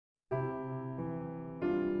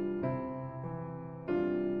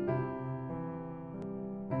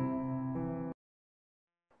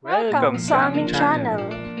Welcome sa aming channel.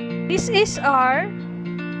 This is R.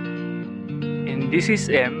 And this is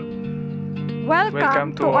M.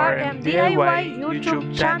 Welcome to our DIY YouTube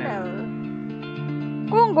channel.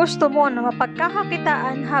 Kung gusto mo na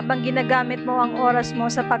mapagkakakitaan habang ginagamit mo ang oras mo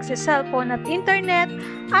sa pagse-cellphone at internet,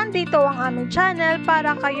 andito ang aming channel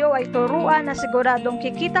para kayo ay turuan na siguradong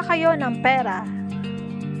kikita kayo ng pera.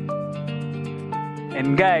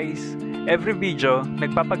 And guys, every video,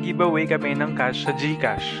 nagpapag-giveaway kami ng cash sa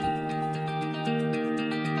GCASH.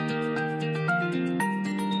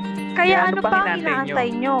 Kaya ano pang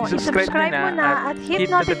inaantay nyo? I-subscribe mo na at hit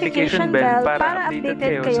notification bell para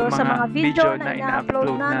updated kayo sa mga video na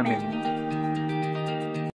ina-upload namin.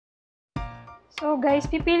 So guys,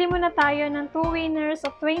 pipili muna tayo ng 2 winners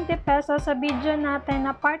of 20 pesos sa video natin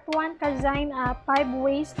na part 1 Kazine App 5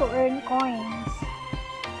 ways to earn coins.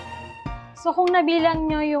 So kung nabilang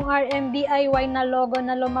nyo yung RMDIY na logo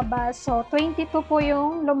na lumabas, so 22 po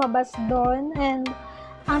yung lumabas doon, and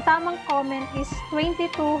ang tamang comment is 22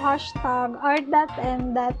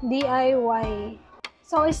 #r.m.diy.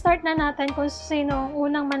 So start na natin kung sino ang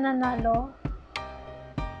unang mananalo.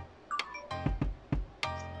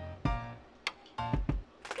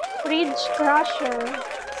 Fridge Crusher.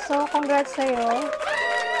 So congrats sa'yo.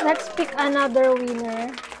 Let's pick another winner.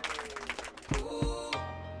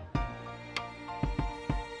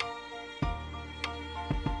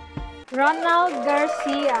 Ronald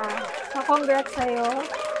Garcia. So, congrats sa'yo.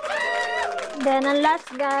 Then, ang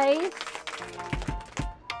last, guys.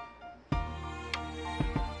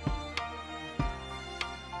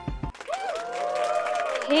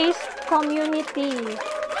 Haste Community.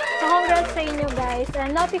 So, congrats sa inyo, guys.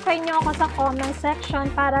 And notify nyo ako sa comment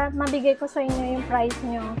section para mabigay ko sa inyo yung prize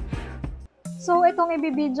nyo. So, itong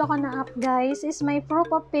ibibidyo ko na app, guys, is may proof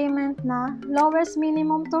of payment na lowest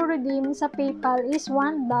minimum to redeem sa PayPal is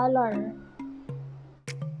 $1.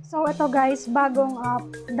 So, ito guys, bagong app.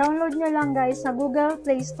 Download nyo lang guys sa Google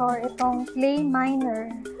Play Store itong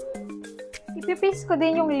playminer. Ipipaste ko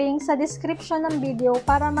din yung link sa description ng video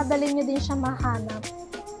para madali nyo din siya mahanap.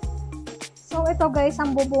 So, ito guys,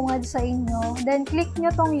 ang bubungad sa inyo. Then, click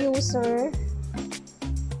nyo tong user.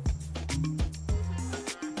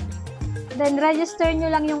 Then, register nyo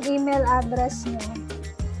lang yung email address nyo.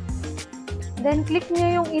 Then, click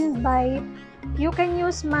nyo yung invite. You can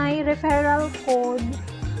use my referral code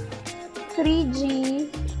 3G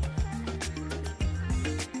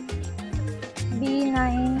B9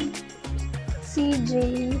 CJ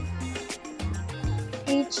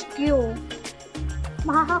HQ.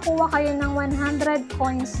 Makakakuha kayo ng 100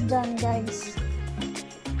 coins dyan, guys.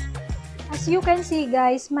 As you can see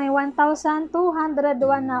guys, may 1,201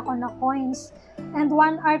 na ako na coins and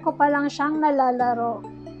 1 hour ko pa lang siyang nalalaro.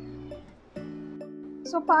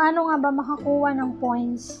 So paano nga ba makakuha ng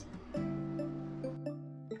points?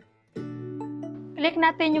 Click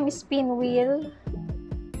natin yung spin wheel.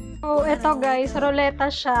 So ito guys, ruleta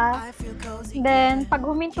siya. Then pag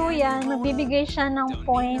huminto yan, magbibigay siya ng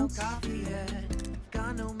points.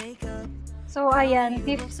 So ayan,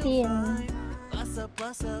 15.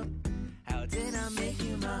 Did I make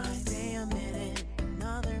you mine? Stay a minute,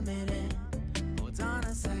 another minute. Hold on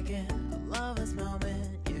a second, I love this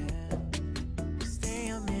moment, yeah.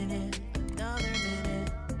 Stay a minute, another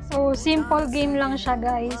minute. So, simple game lang siya,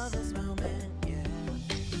 guys.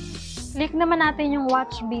 Click naman natin yung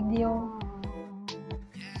watch video.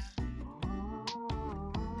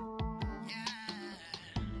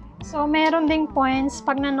 So, meron ding points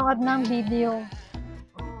pag nanood ng video.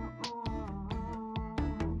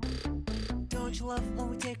 Love when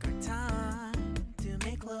we take our time to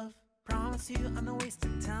make love. Promise you I'm not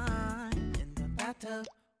wasting time in the bathtub.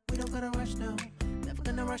 We don't gotta rush, no. Never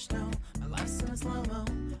gonna rush, no. My life's in a slow-mo,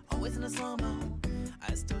 always in a slow-mo.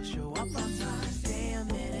 I still show up on time. Stay a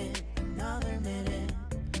minute, another minute.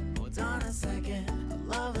 Hold on a second, I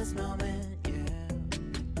love this moment, yeah.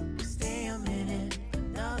 Stay a minute,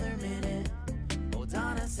 another minute. Hold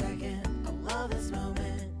on a second, I love this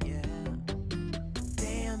moment, yeah.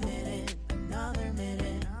 Stay a minute, another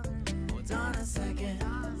minute. Hold on a second,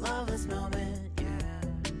 I love this moment, yeah.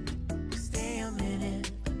 Stay a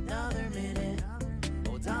minute, another minute.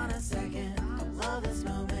 Hold on a second, I love this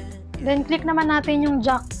moment, yeah. Then click naman natin yung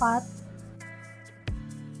jackpot.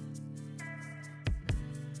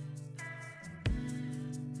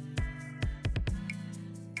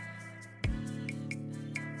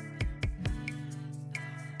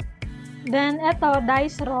 Then eto,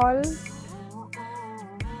 dice roll.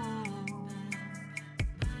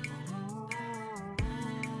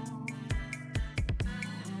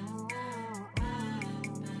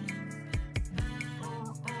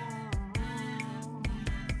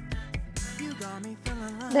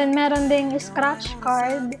 Then, meron ding scratch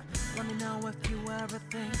card. Let me know if you ever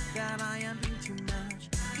think that I am being too much.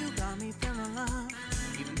 You got me feeling love,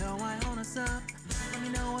 even though I own us up. Let me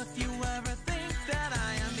know if you ever think that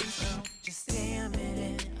I am being so. Just stay a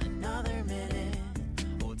minute, another minute.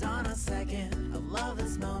 Hold on a second, I love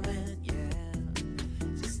this moment, yeah.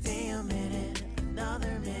 Just stay a minute,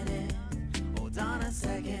 another minute. Hold on a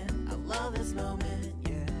second, I love this moment,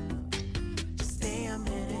 yeah. Just stay a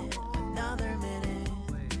minute, another minute.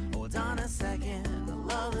 Hold on a second, I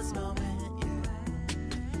love this moment, yeah.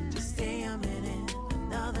 Just stay a minute,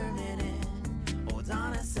 another minute. Hold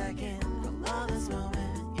on a second, I love this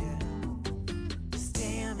moment, yeah. Just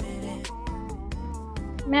stay a minute.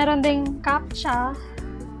 Meron ding captcha.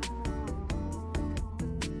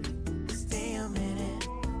 Stay a minute.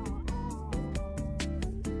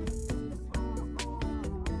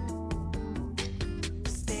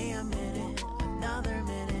 Stay a minute, another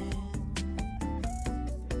minute.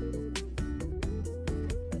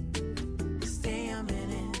 Stay a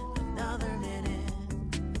minute, another minute.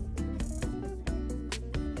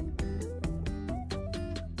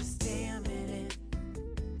 Stay a minute.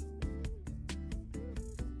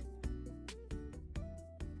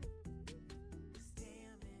 Stay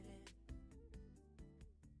a minute.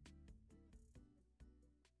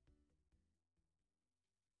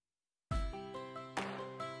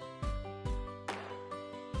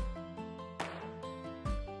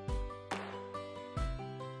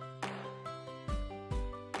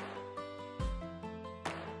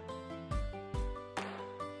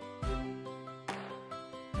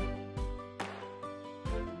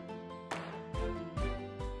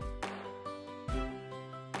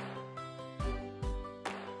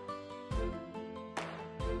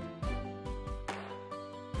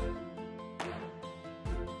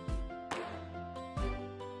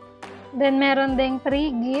 Then, meron ding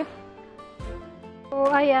free gift.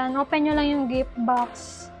 So, ayan, open nyo lang yung gift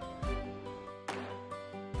box.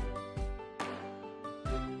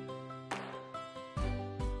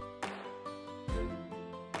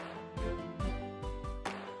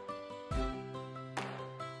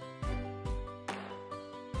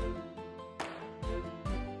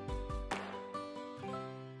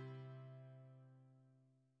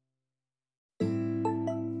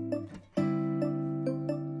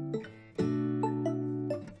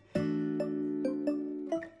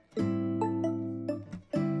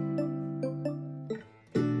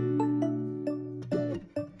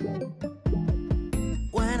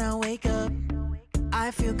 When I wake up,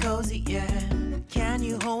 I feel cozy, yeah. Can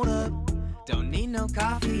you hold up? Don't need no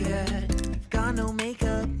coffee yet. Got no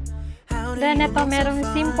makeup. How do Then, you ito, look so merong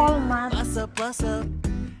fine? simple math. Plus up, plus up.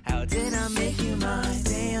 How did I make you mine?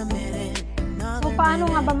 Stay a minute. So,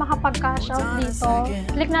 paano nga ba makapag-cash out dito?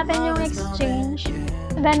 Click natin yung exchange.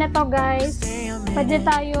 Then, ito guys, pwede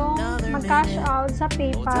tayong mag-cash out sa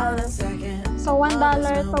PayPal. So, $1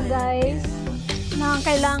 to guys. Na ang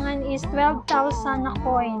kailangan is 12,000 na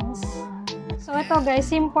coins. So, ito guys,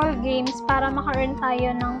 simple games para maka-earn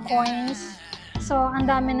tayo ng coins. So, ang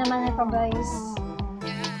dami naman ito guys.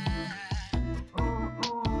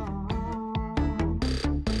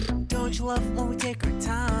 Don't you love when we take our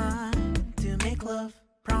time to make love?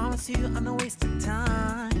 Promise you I'm not wasting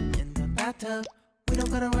time in the bathtub. We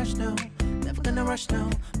don't gotta rush, no. Never gonna rush, no.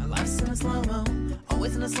 My life's in a slow-mo,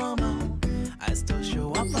 always in a slow-mo. I still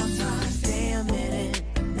show up on time. Stay a minute,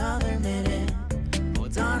 another minute.